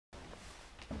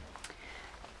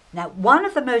Now, one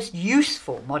of the most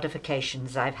useful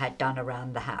modifications I've had done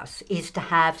around the house is to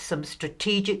have some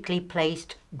strategically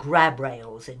placed grab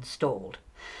rails installed.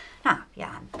 Now,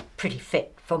 yeah, I'm pretty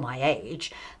fit for my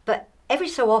age, but every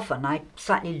so often I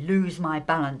slightly lose my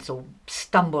balance or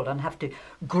stumble and have to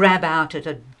grab out at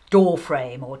a door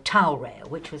frame or towel rail,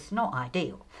 which was not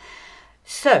ideal.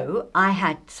 So I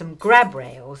had some grab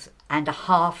rails and a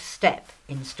half step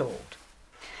installed.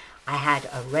 I had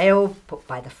a rail put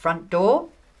by the front door,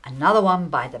 another one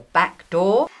by the back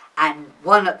door, and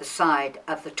one at the side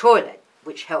of the toilet,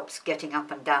 which helps getting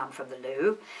up and down from the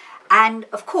loo, and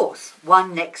of course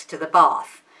one next to the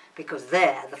bath, because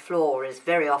there the floor is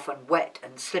very often wet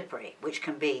and slippery, which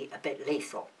can be a bit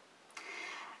lethal.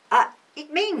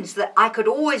 It means that I could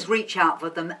always reach out for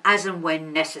them as and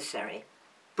when necessary.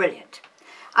 Brilliant.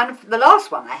 And the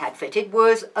last one I had fitted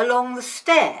was along the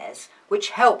stairs, which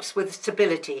helps with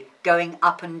stability going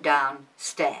up and down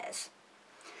stairs.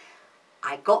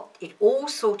 I got it all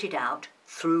sorted out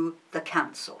through the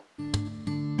council.